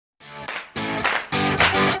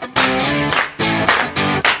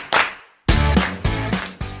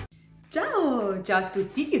Ciao a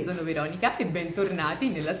tutti, io sono Veronica e bentornati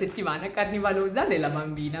nella settimana carnivalosa della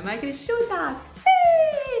bambina. Ma è cresciuta? Sì!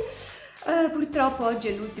 Purtroppo oggi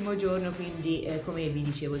è l'ultimo giorno, quindi come vi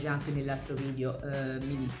dicevo già anche nell'altro video,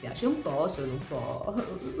 mi dispiace un po', sono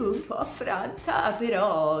un po' affranta,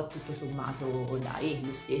 però tutto sommato dai,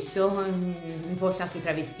 lo stesso, mi posso anche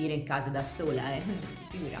travestire in casa da sola,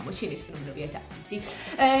 figuriamoci, nessuno me lo vieta, anzi.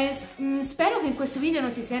 Spero che in questo video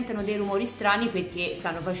non si sentano dei rumori strani perché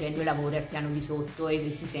stanno facendo i lavori al piano di sotto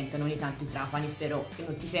e si sentono ogni tanto i trapani, spero che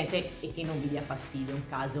non si sente e che non vi dia fastidio in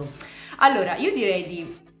caso. Allora, io direi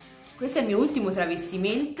di... Questo è il mio ultimo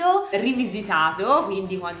travestimento rivisitato,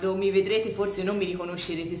 quindi quando mi vedrete forse non mi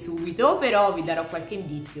riconoscerete subito, però vi darò qualche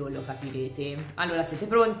indizio e lo capirete. Allora, siete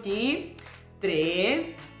pronti?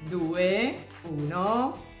 3, 2,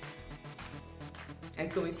 1...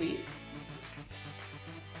 Eccomi qui.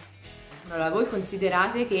 Allora, voi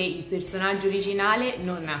considerate che il personaggio originale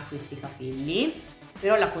non ha questi capelli,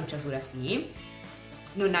 però l'acconciatura sì.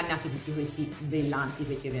 Non ha neanche tutti questi brillanti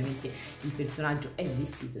perché ovviamente il personaggio è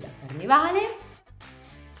vestito da Carnevale.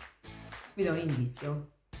 Vi do un indizio.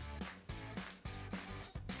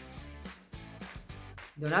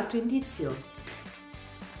 Do un altro indizio.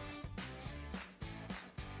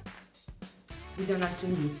 Vi do un altro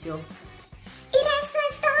indizio. Il resto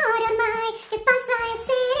è storia ormai, che passa e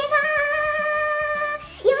se ne va.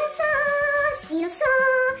 Io lo so, sì lo so,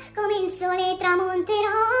 come il sole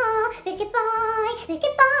tramonterò. Perché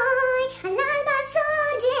poi all'alba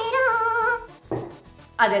sorgerò.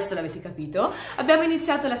 Adesso l'avete capito, abbiamo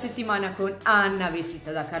iniziato la settimana con Anna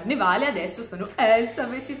vestita da Carnevale, adesso sono Elsa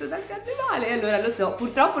vestita da Carnevale. Allora lo so,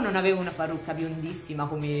 purtroppo non avevo una parrucca biondissima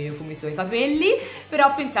come i suoi capelli, però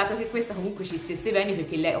ho pensato che questa comunque ci stesse bene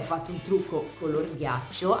perché lei ho fatto un trucco color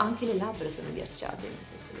ghiaccio, anche le labbra sono ghiacciate, non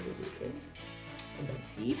so se lo vedete. Beh,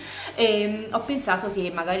 sì. Ho pensato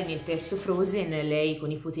che magari nel terzo Frozen lei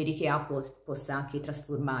con i poteri che ha possa anche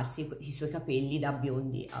trasformarsi i suoi capelli da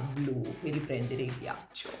biondi a blu per riprendere il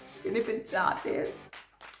ghiaccio. Che ne pensate?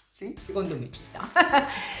 Sì, secondo me ci sta.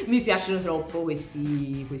 Mi piacciono troppo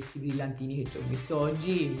questi brillantini che ci ho messo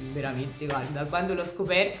oggi, veramente, guarda, quando l'ho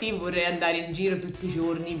scoperti vorrei andare in giro tutti i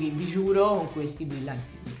giorni, vi giuro, con questi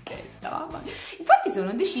brillantini in testa. Mamma. Infatti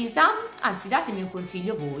sono decisa, anzi datemi un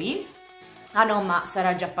consiglio voi. Ah no, ma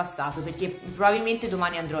sarà già passato perché probabilmente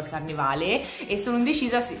domani andrò al Carnevale e sono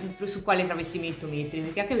indecisa su quale travestimento mettere,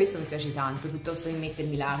 perché anche questo mi piace tanto, piuttosto che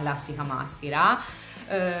mettermi la classica maschera.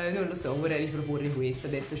 Non lo so, vorrei riproporre questo,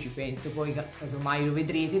 adesso ci penso, poi casomai lo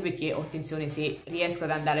vedrete perché ho intenzione, se riesco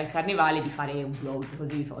ad andare al Carnevale, di fare un vlog,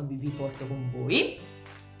 così vi porto con voi.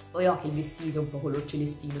 Poi ho anche il vestito un po' color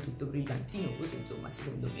celestino, tutto brillantino, così insomma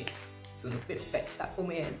secondo me sono perfetta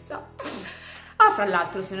come Elsa. Ah, fra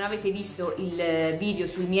l'altro, se non avete visto il video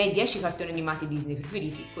sui miei 10 cartoni animati Disney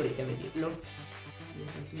preferiti, correte a vederlo.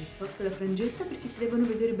 Mi sposto la frangetta perché si devono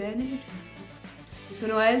vedere bene. Io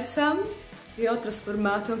sono Elsa e ho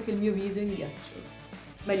trasformato anche il mio viso in ghiaccio.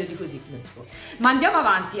 Meglio di così, non si può. Ma andiamo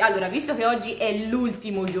avanti. Allora, visto che oggi è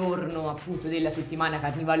l'ultimo giorno appunto della settimana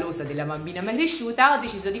carnivalosa della bambina mai cresciuta, ho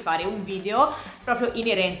deciso di fare un video proprio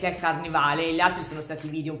inerente al carnevale. Gli altri sono stati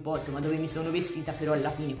video un po' insomma dove mi sono vestita, però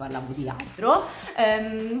alla fine parlavo di altro.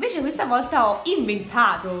 Invece questa volta ho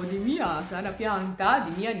inventato di mia sana pianta,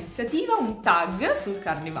 di mia iniziativa, un tag sul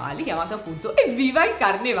carnevale chiamato appunto Evviva il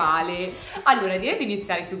Carnevale. Allora, direi di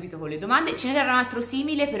iniziare subito con le domande. Ce n'era un altro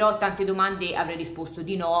simile, però tante domande avrei risposto di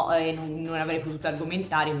no e non avrei potuto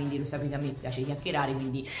argomentare, quindi lo sapete, a me piace chiacchierare,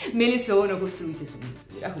 quindi me le sono costruite su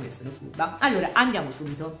misura, come sono furba. Allora, andiamo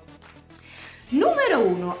subito. Numero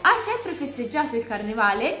 1, hai sempre festeggiato il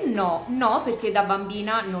carnevale? No, perché da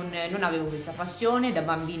bambina non avevo questa passione, da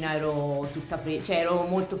bambina ero ero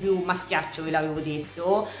molto più maschiaccio, ve l'avevo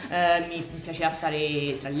detto, mi piaceva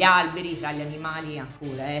stare tra gli alberi, tra gli animali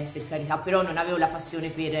ancora, per carità, però non avevo la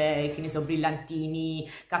passione per, che ne so, brillantini,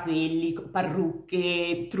 capelli,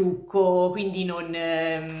 parrucche, trucco, quindi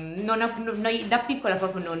da piccola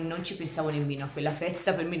proprio non ci pensavo nemmeno a quella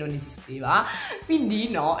festa, per me non esisteva, quindi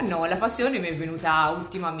no, la passione mi è venuta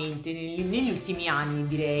ultimamente, negli ultimi anni,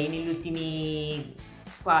 direi, negli ultimi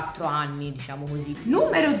 4 anni, diciamo così.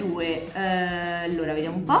 Numero 2, allora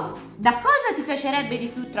vediamo un po'. Da cosa ti piacerebbe di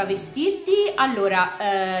più travestirti? Allora,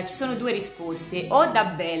 ci sono due risposte, o da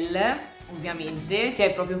Belle, ovviamente,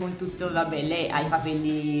 cioè proprio con tutto, vabbè, lei ha i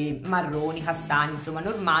capelli marroni, castani, insomma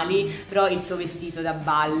normali, però il suo vestito da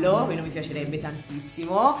ballo, quello mi piacerebbe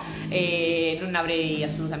tantissimo e non avrei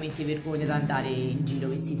assolutamente vergogna ad andare in giro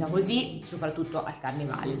vestita così, soprattutto al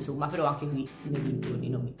carnevale, insomma, però anche qui nei dintorni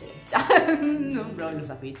non mi interessa, però lo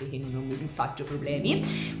sapete che non mi faccio problemi.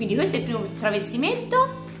 Quindi questo è il primo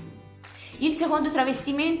travestimento. Il secondo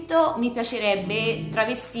travestimento, mi piacerebbe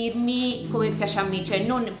travestirmi come piace a me, cioè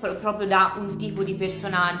non proprio da un tipo di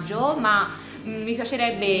personaggio, ma mi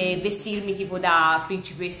piacerebbe vestirmi tipo da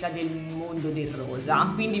principessa del mondo del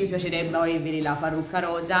rosa, quindi mi piacerebbe avere la parrucca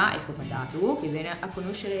rosa, ecco Patato, che viene a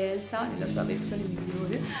conoscere Elsa nella sua versione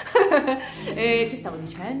migliore. Che stavo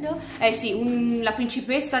dicendo? Sì, la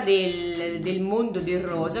principessa del mondo del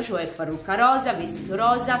rosa, cioè parrucca rosa, vestito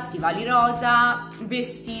rosa, stivali rosa,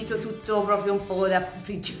 vestito tutto proprio un po' da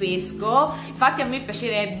principesco. Infatti a me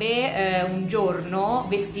piacerebbe un giorno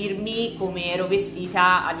vestirmi come ero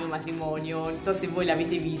vestita al mio matrimonio. Non so se voi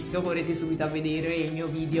l'avete visto, correte subito a vedere il mio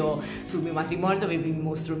video sul mio matrimonio dove vi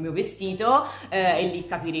mostro il mio vestito e lì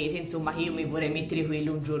capirete insomma che io mi vorrei mettere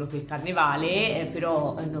quello un giorno per carnevale,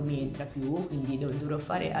 però non mi entra più, quindi dovrò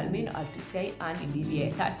fare almeno altri 6 anni di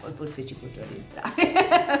dieta e poi forse ci potrò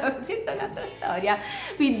rientrare. Questa è un'altra storia.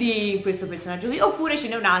 Quindi questo personaggio qui, oppure ce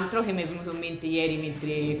n'è un altro che mi è venuto in mente ieri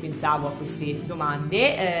mentre pensavo a queste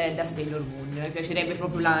domande, da Sailor Moon. Mi piacerebbe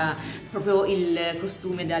proprio il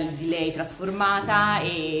costume di lei trasformata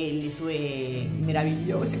e le sue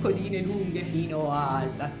meravigliose codine lunghe fino al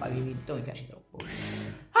pavimento, mi piace troppo.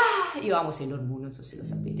 Io amo Sailor Moon, non so se lo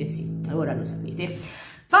sapete, sì, ora lo sapete.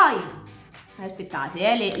 Poi,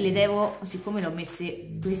 aspettate, le devo, siccome l'ho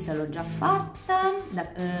messe, questa l'ho già fatta,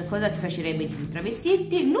 cosa ti piacerebbe di più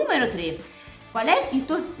travestirti? Numero 3. Qual è il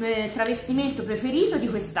tuo travestimento preferito di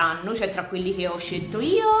quest'anno? Cioè tra quelli che ho scelto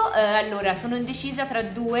io? Allora, sono indecisa tra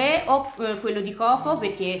due, o quello di Coco,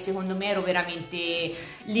 perché secondo me ero veramente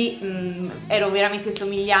ero veramente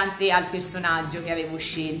somigliante al personaggio che avevo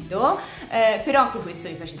scelto, però anche questo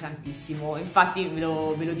mi piace tantissimo. Infatti ve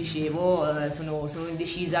lo dicevo, sono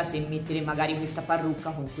indecisa se mettere magari questa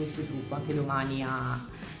parrucca con questo trucco anche domani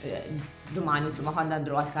domani insomma quando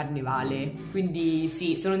andrò al Carnevale, quindi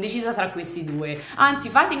sì, sono indecisa tra questi due. Anzi,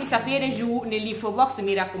 fatemi sapere giù nell'info box,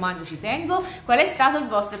 mi raccomando, ci tengo, qual è stato il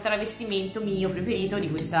vostro travestimento mio preferito di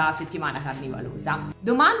questa settimana carnevalosa.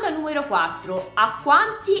 Domanda numero 4: a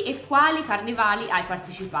quanti e quali carnevali hai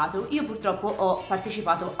partecipato? Io purtroppo ho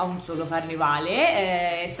partecipato a un solo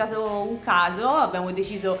carnevale, è stato un caso, abbiamo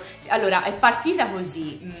deciso, allora è partita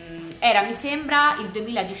così. Era, mi sembra, il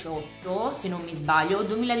 2018, se non mi sbaglio,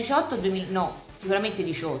 2018 no, sicuramente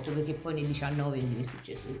 18, perché poi nel 19 è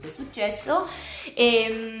successo quel che è successo,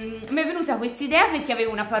 e mi è venuta questa idea perché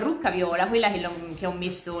avevo una parrucca viola, quella che ho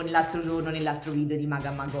messo l'altro giorno nell'altro video di Maga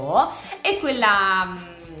Magò, e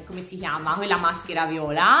quella come si chiama? Quella maschera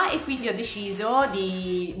viola, e quindi ho deciso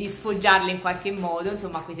di sfoggiarla in qualche modo.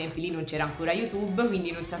 Insomma, a quei tempi lì non c'era ancora YouTube,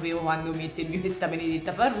 quindi non sapevo quando mettermi questa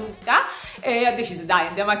benedetta parrucca, e ho deciso dai,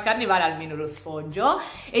 andiamo al Carnevale, almeno lo sfoggio,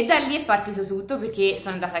 e da lì è partito tutto, perché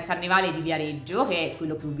sono andata al Carnevale di Viareggio, che è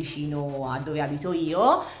quello più vicino a dove abito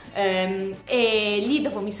io, e lì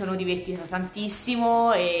dopo mi sono divertita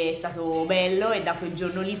tantissimo, è stato bello, e da quel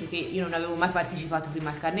giorno lì, perché io non avevo mai partecipato prima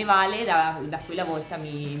al Carnevale, da quella volta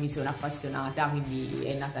mi sono appassionata, quindi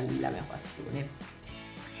è nata lì la mia passione.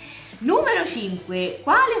 Numero 5.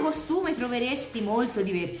 Quale costume troveresti molto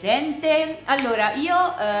divertente? Allora, io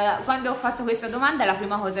quando ho fatto questa domanda la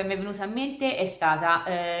prima cosa che mi è venuta in mente è stata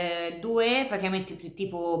due, praticamente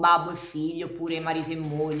tipo babbo e figlio, oppure marito e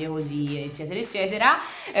moglie, così eccetera eccetera,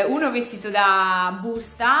 uno vestito da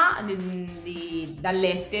busta da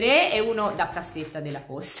lettere e uno da cassetta della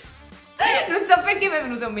posta. Non so perché mi è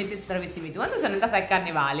venuto in mente questo travestimento. Quando sono andata al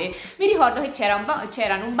Carnevale mi ricordo che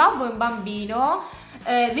c'erano un babbo e un bambino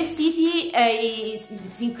vestiti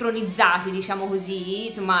sincronizzati, diciamo così,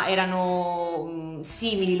 insomma erano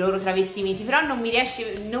simili i loro travestimenti, però non mi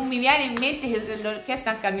viene in mente, che l'ho chiesto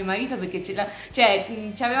anche a mio marito, perché ci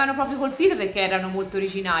avevano proprio colpito perché erano molto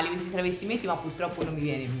originali questi travestimenti, ma purtroppo non mi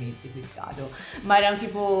viene in mente, peccato, ma erano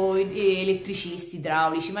tipo elettricisti,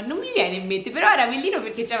 idraulici, ma non mi viene in mente, però era bellino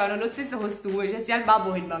perché avevano lo stesso costume, cioè sia il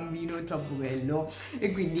babbo che il bambino, è troppo bello,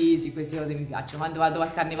 e quindi sì, queste cose mi piacciono. Quando vado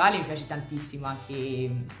al Carnevale mi piace tantissimo anche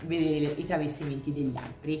vedere i travestimenti degli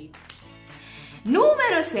altri.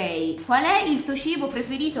 Numero 6. Qual è il tuo cibo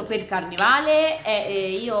preferito per Carnevale?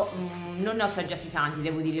 Io non ne ho assaggiati tanti,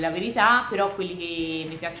 devo dire la verità, però quelli che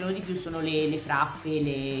mi piacciono di più sono le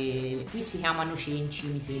frappe, qui si chiamano cenci,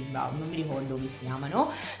 mi sembra, non mi ricordo come si chiamano,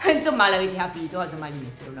 insomma l'avete capito, insomma vi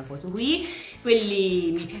metterò una foto qui.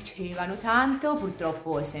 Quelli mi piacevano tanto,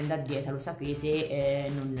 purtroppo essendo a dieta, lo sapete,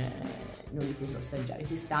 non li potrò assaggiare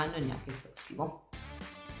quest'anno e neanche il prossimo.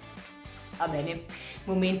 Va bene,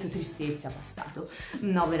 momento tristezza passato.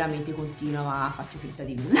 No, veramente continua, ma faccio finta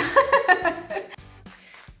di nulla.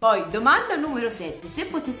 Poi domanda numero 7, se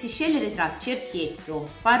potessi scegliere tra cerchietto,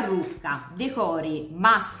 parrucca, decori,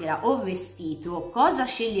 maschera o vestito, cosa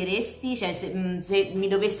sceglieresti? Cioè se mi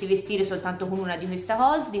dovessi vestire soltanto con una di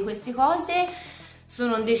queste cose,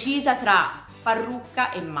 sono indecisa tra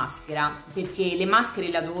parrucca e maschera, perché le maschere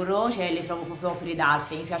le adoro, cioè le trovo proprio opere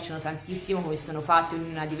d'arte, mi piacciono tantissimo come sono fatte,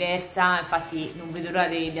 ognuna diversa, infatti non vedo l'ora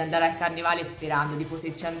di andare al carnevale sperando di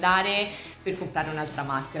poterci andare per comprare un'altra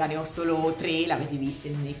maschera. Ne ho solo 3, l'avete viste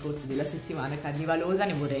nel corso della settimana carnivalosa,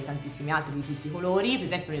 ne vorrei tantissime altre di tutti i colori, per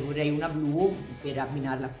esempio ne vorrei una blu per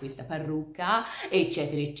abbinarla a questa parrucca,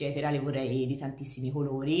 eccetera eccetera, le vorrei di tantissimi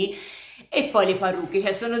colori. E poi le parrucche,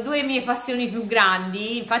 cioè sono due mie passioni più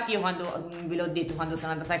grandi. Infatti io, quando ve l'ho detto, quando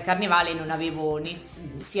sono andata al carnevale non avevo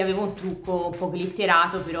sì, avevo un trucco un po'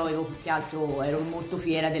 glitterato, però avevo più che altro, ero molto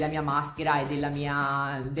fiera della mia maschera e della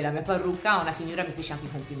mia parrucca. Una signora mi fece anche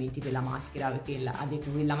i complimenti per la maschera, perché ha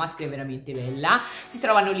detto che la maschera è veramente bella. Si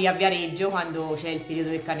trovano lì a Viareggio quando c'è il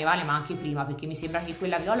periodo del carnevale, ma anche prima, perché mi sembra che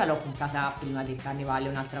quella viola l'ho comprata prima del carnevale,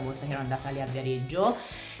 un'altra volta che ero andata lì a Viareggio.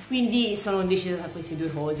 Quindi sono indecisa tra queste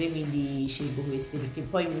due cose, quindi scelgo queste, perché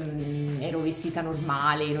poi ero vestita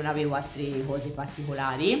normale, non avevo altre cose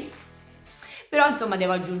particolari. Però insomma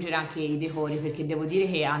devo aggiungere anche i decori, perché devo dire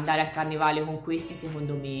che andare al carnevale con questi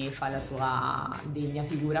secondo me fa la sua degna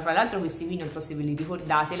figura. Fra l'altro questi qui non so se ve li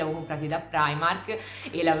ricordate, li avevo comprati da Primark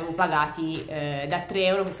e li avevo pagati da 3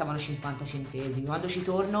 euro, costavano 50 centesimi. Quando ci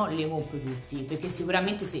torno li compro tutti, perché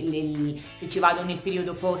sicuramente se ci vado nel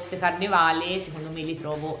periodo post carnevale secondo me li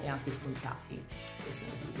trovo anche scontati. Sì,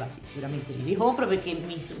 sicuramente li ricompro perché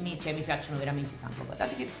mi piacciono veramente tanto.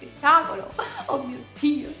 Guardate che spettacolo! Oh mio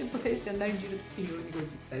Dio, se potessi andare in giro tutti i giorni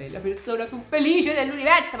così sarei la persona più felice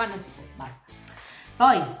dell'universo, ma non si può, basta.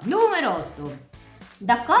 Poi, numero 8.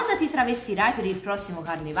 Da cosa ti travestirai per il prossimo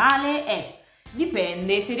carnevale?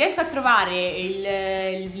 Dipende, se riesco a trovare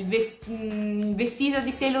il vestito di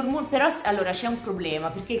Sailor Moon, però allora c'è un problema,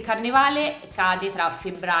 perché il carnevale cade tra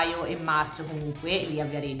febbraio e marzo comunque, lì a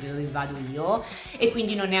Viareggio dove vado io, e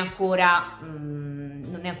quindi non è ancora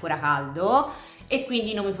caldo, e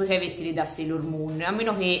quindi non mi potrei vestire da Sailor Moon, a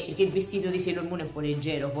meno che il vestito di Sailor Moon è un po'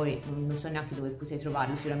 leggero, poi non so neanche dove potete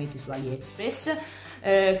trovarlo, sicuramente su AliExpress.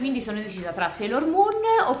 Quindi sono decisa tra Sailor Moon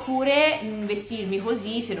oppure vestirmi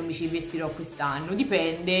così se non mi ci vestirò quest'anno.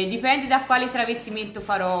 Dipende da quale travestimento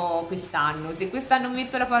farò quest'anno. Se quest'anno mi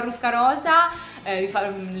metto la parrucca rosa,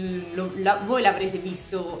 voi l'avrete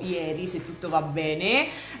visto ieri se tutto va bene.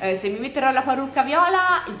 Se mi metterò la parrucca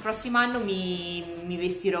viola, il prossimo anno mi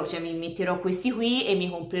vestirò, cioè mi metterò questi qui e mi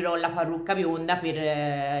comprerò la parrucca bionda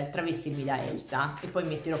per travestirmi da Elsa, e poi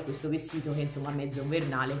metterò questo vestito che insomma è mezzo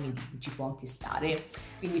invernale, quindi ci può anche stare.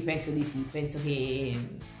 Quindi penso di sì, penso che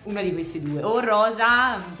una di queste due, o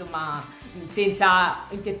rosa, insomma senza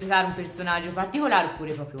interpretare un personaggio particolare,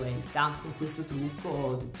 oppure proprio Elsa con questo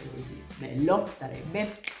trucco, tutto così bello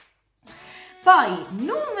sarebbe. Poi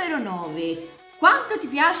numero 9, quanto ti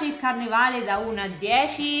piace il carnevale da 1 a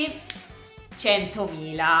 10?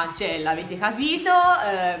 100.000, cioè l'avete capito,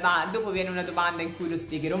 ma dopo viene una domanda in cui lo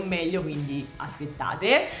spiegherò meglio, quindi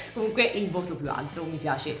aspettate. Comunque il voto più alto, mi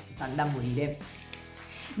piace da morire.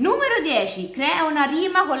 Numero 10, crea una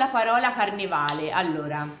rima con la parola carnevale.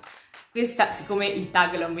 Allora, questa, siccome il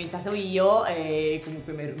tag l'ho inventato io,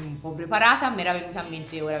 comunque mi ero un po' preparata, mi era venuta a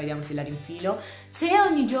mente, ora vediamo se la rinfilo. Se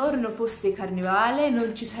ogni giorno fosse carnevale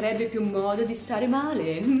non ci sarebbe più modo di stare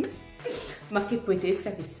male. Ma che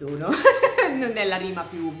poetessa che sono. Non è la rima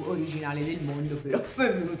più originale del mondo, però mi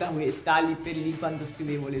è venuta questa lì per lì quando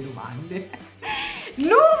scrivevo le domande.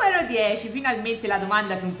 Numero 10, finalmente la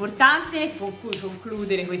domanda più importante con cui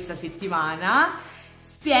concludere questa settimana.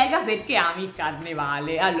 Spiega perché ami il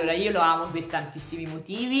carnevale. Allora, io lo amo per tantissimi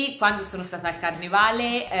motivi. Quando sono stata al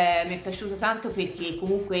carnevale mi è piaciuto tanto perché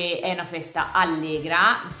comunque è una festa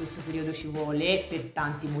allegra, in questo periodo ci vuole per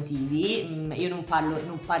tanti motivi. Io non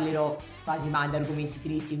parlerò quasi mai di argomenti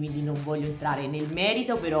tristi, quindi non voglio entrare nel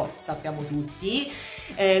merito, però sappiamo tutti.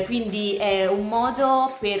 Quindi è un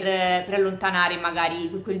modo per allontanare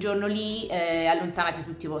magari quel giorno lì, allontanate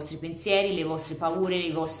tutti i vostri pensieri, le vostre paure,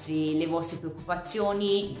 le vostre preoccupazioni,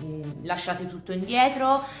 lasciate tutto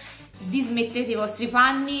indietro, dismettete i vostri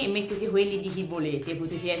panni e mettete quelli di chi volete.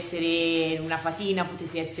 Potete essere una fatina,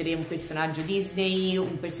 potete essere un personaggio Disney,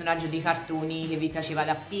 un personaggio dei cartoni che vi piaceva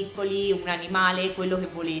da piccoli, un animale, quello che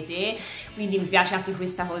volete. Quindi mi piace anche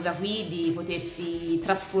questa cosa qui di potersi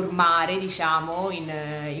trasformare, diciamo,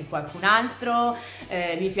 in qualcun altro.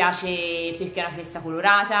 Mi piace perché è una festa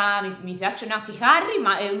colorata, mi piacciono anche i carri,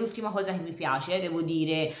 ma è l'ultima cosa che mi piace, devo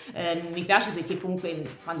dire. Mi piace perché comunque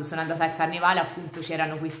quando sono andata al carnevale appunto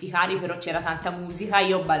c'erano questi carri ballare, però c'era tanta musica,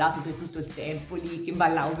 io ho ballato per tutto il tempo lì, che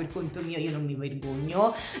ballavo per conto mio, io non mi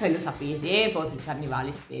vergogno, lo sapete, poi per il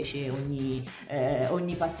carnevale specie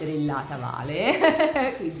ogni pazzerellata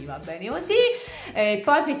vale, quindi va bene così.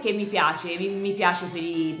 Poi perché mi piace per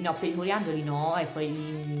i coriandoli no, e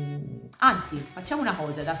poi anzi facciamo una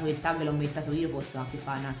cosa, dato che il tag l'ho mettato io posso anche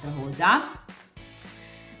fare un'altra cosa.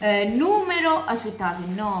 Numero, aspettate,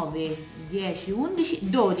 9, 10, 11,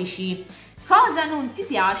 12. Cosa non ti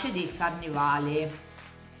piace del carnevale?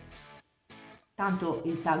 Tanto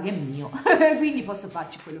il tag è mio, quindi posso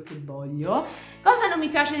farci quello che voglio. Cosa non mi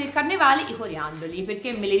piace del carnevale? I coriandoli,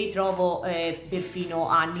 perché me li ritrovo perfino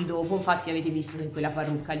anni dopo. Infatti avete visto che in quella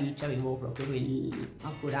parrucca lì c'avevo proprio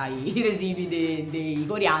ancora i residui dei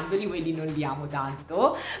coriandoli, quelli non li amo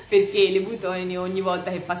tanto, perché le buttone ogni volta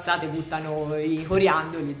che passate buttano i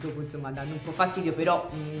coriandoli e dopo insomma danno un po' fastidio, però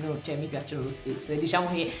cioè, mi piacciono lo stesso.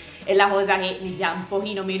 Diciamo che è la cosa che mi piace un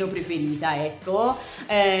pochino meno preferita, ecco,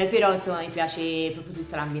 però insomma mi piace proprio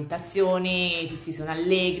tutta l'ambientazione, tutti sono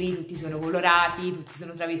allegri, tutti sono colorati, tutti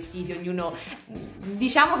sono travestiti, ognuno,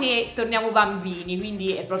 diciamo che torniamo bambini,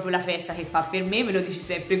 quindi è proprio la festa che fa per me. Me lo dice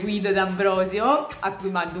sempre Guido D'Ambrosio, a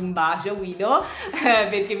cui mando un bacio Guido,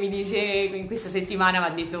 perché mi dice in questa settimana, mi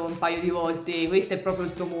ha detto un paio di volte, questo è proprio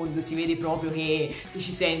il tuo mondo, si vede proprio che ti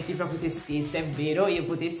ci senti proprio te stessa. È vero, io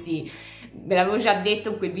potessi, ve l'avevo già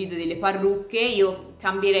detto in quel video delle parrucche, io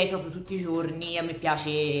cambierei proprio tutti i giorni. A me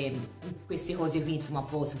piace queste cose qui insomma un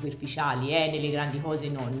po' superficiali, nelle grandi cose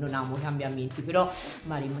no, non amo i cambiamenti, però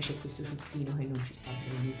Marima c'è questo ciuffino che non ci sta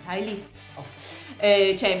bene, dai lì, oh.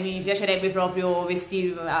 Cioè mi piacerebbe proprio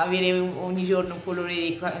avere ogni giorno un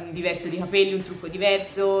colore diverso di capelli, un trucco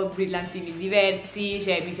diverso, brillantini diversi,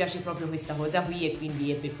 cioè mi piace proprio questa cosa qui e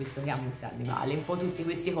quindi è per questo che amo il carnevale, un po' tutte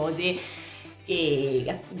queste cose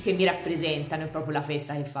che mi rappresentano. È proprio la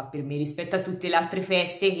festa che fa per me rispetto a tutte le altre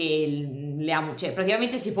feste che le amo, cioè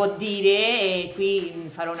praticamente si può dire, e qui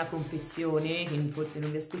farò una confessione che forse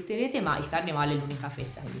non vi aspetterete, ma il carnevale è l'unica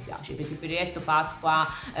festa che mi piace, perché per il resto Pasqua,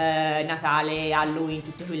 Natale, Halloween,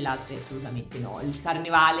 tutte quelle altre assolutamente no. Il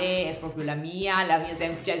carnevale è proprio la mia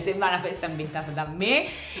cioè sembra una festa inventata da me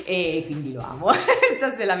e quindi lo amo. Non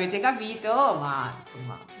so se l'avete capito, ma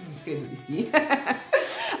insomma credo di sì.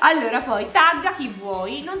 Allora, poi tagga chi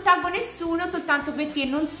vuoi, non taggo nessuno soltanto perché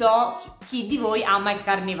non so chi di voi ama il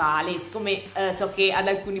carnevale, siccome so che ad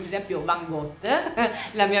alcuni, per esempio Van Gogh,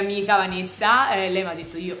 la mia amica Vanessa, lei mi ha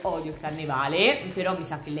detto io odio il carnevale, però mi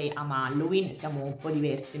sa che lei ama Halloween, siamo un po'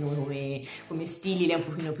 diversi noi come stili, lei è un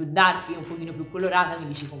pochino più dark, io un pochino più colorata,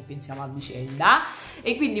 quindi ci compensiamo a vicenda,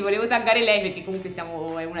 e quindi volevo taggare lei perché comunque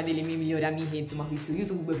è una delle mie migliori amiche insomma qui su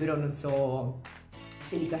YouTube, però non so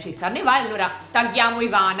se gli piace il carnevale. Allora tagghiamo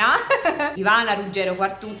Ivana Ivana Ruggero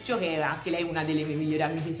Quartuccio, che è anche lei una delle mie migliori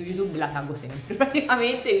amiche su YouTube, la taggo sempre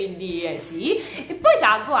praticamente, quindi sì. E poi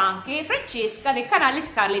taggo anche Francesca del canale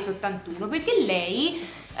Scarlett 81, perché lei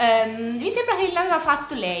mi sembra che l'aveva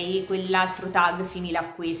fatto lei quell'altro tag simile a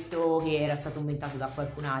questo che era stato inventato da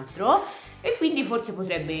qualcun altro, e quindi forse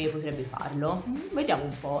potrebbe farlo. Vediamo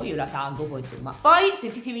un po', io la taggo poi insomma. Poi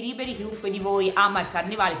sentitevi liberi, chiunque di voi ama il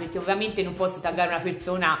carnevale, perché ovviamente non posso taggare una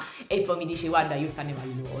persona e poi mi dice guarda io il carnevale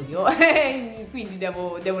lo odio, quindi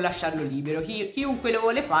devo lasciarlo libero. Chiunque lo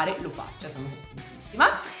vuole fare lo faccia, sono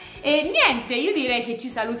contentissima. E niente, io direi che ci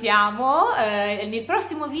salutiamo. Nel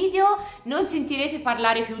prossimo video non sentirete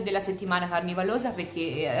parlare più della settimana carnivalosa,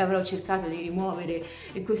 perché avrò cercato di rimuovere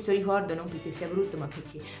questo ricordo, non perché sia brutto ma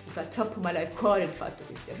perché mi fa troppo male al cuore il fatto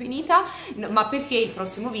che sia finita, ma perché il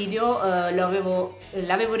prossimo video l'avevo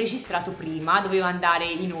registrato prima, doveva andare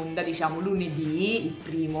in onda diciamo lunedì, il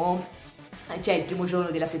primo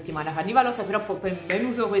giorno della settimana carnivalosa, però poi è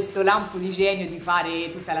venuto questo lampo di genio di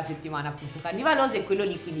fare tutta la settimana appunto carnivalosa, e quello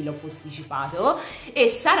lì quindi l'ho posticipato, e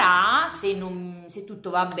sarà, se tutto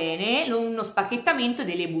va bene, uno spacchettamento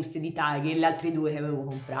delle buste di Tiger, le altre due che avevo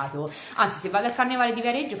comprato. Anzi, se vado al carnevale di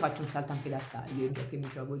Viareggio faccio un salto anche da Tiger, già che mi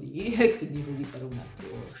trovo lì, e quindi così farò un altro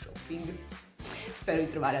shopping. Spero di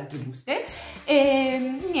trovare altre buste.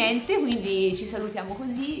 E niente, quindi ci salutiamo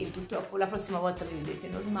così. Purtroppo la prossima volta mi vedete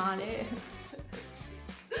normale.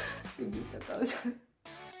 Che brutta cosa.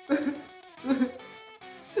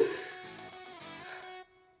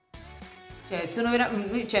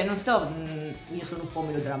 Cioè, non sto. Io sono un po'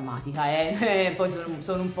 melodrammatica, poi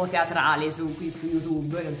sono un po' teatrale qui su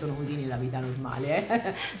YouTube, non sono così nella vita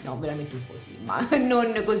normale, no, veramente un po' sì, ma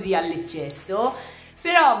non così all'eccesso.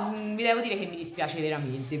 Però vi devo dire che mi dispiace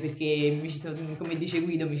veramente, perché come dice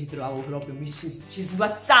Guido mi ci trovavo proprio, ci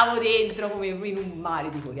sguazzavo dentro come in un mare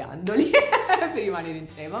di coriandoli per rimanere in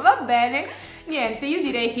tema. Va bene, Niente, io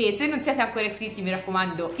direi che se non siete ancora iscritti, mi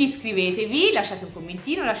raccomando, iscrivetevi, lasciate un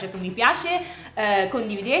commentino, lasciate un mi piace,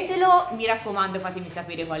 condividetelo, mi raccomando fatemi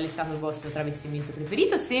sapere qual è stato il vostro travestimento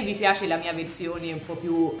preferito, se vi piace la mia versione un po'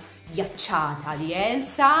 più ghiacciata di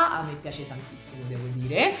Elsa, a me piace tantissimo, devo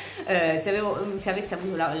dire. Se avessi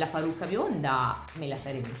avuto la parrucca bionda me la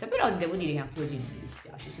sarei messa, però devo dire che anche così non mi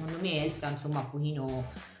dispiace, secondo me Elsa insomma un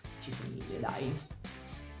pochino ci somiglia, dai,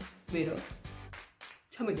 vero?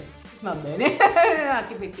 Va bene,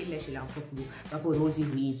 anche perché lei ce l'ha un po' più vaporosi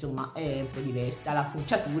qui, insomma è un po' diversa la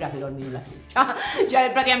punciatura, però almeno la treccia,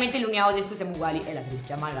 cioè praticamente l'unica cosa in cui siamo uguali è la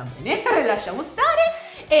treccia, ma va bene, lasciamo stare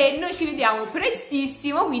e noi ci vediamo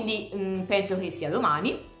prestissimo, quindi penso che sia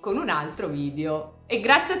domani con un altro video e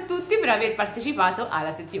grazie a tutti per aver partecipato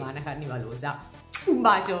alla settimana carnivalosa. Un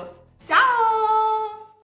bacio, ciao!